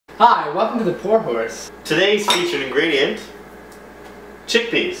Hi, welcome to the Poor Horse. Today's featured ingredient,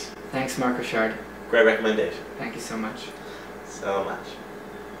 chickpeas. Thanks, Mark Richard. Great recommendation. Thank you so much. So much.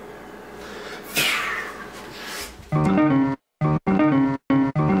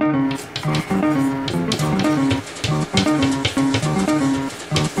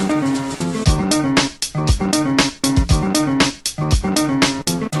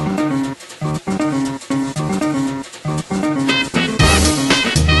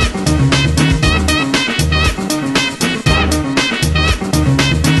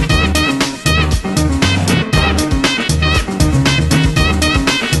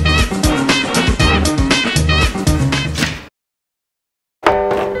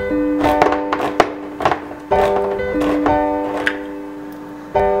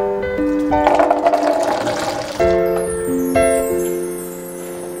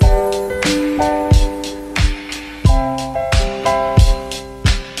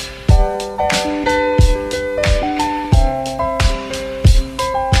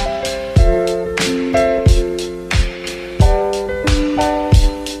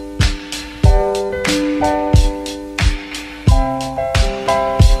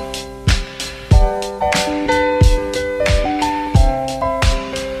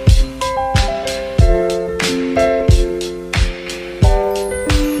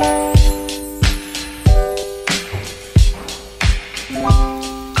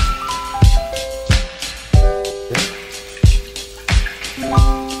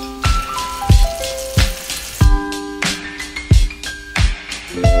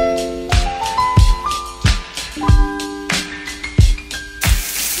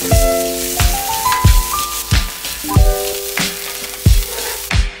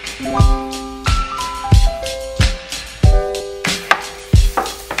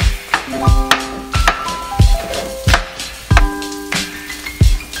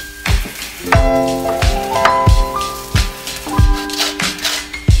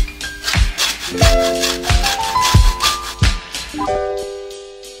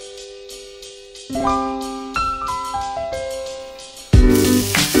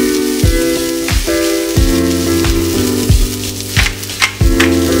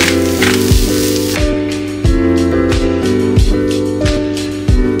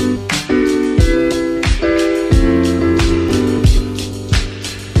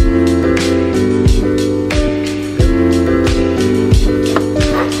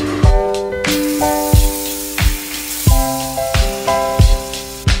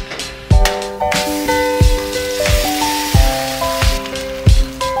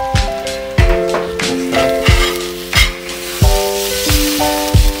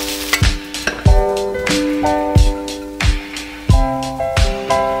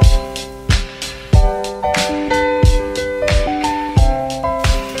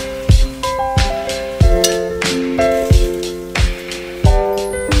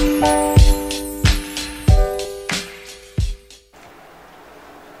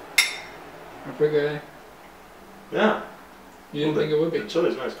 Pretty good, eh? Yeah. You didn't think it would be? The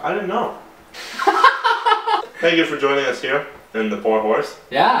chili's nice. I didn't know. Thank you for joining us here in the Poor Horse.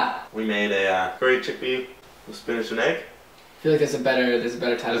 Yeah. We made a curry chickpea with spinach and egg. I feel like there's a better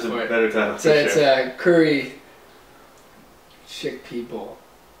title There's for a it. better title for It's a curry chickpea bowl.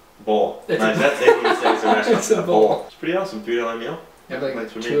 Bowl. It's nice. a That's it. Mistakes in restaurants. It's a bowl. It's pretty awesome. $3 meal. You have like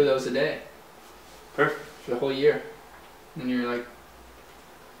Thanks for 2 me. of those a day. Perfect. For the whole year. And you're like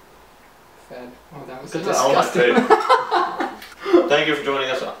fed. Oh, that was Look at that. disgusting. Thank you for joining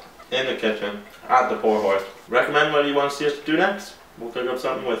us in the kitchen at the Poor Horse. Recommend what you want to see us do next. We'll cook up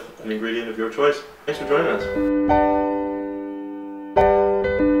something with an ingredient of your choice. Thanks for joining us.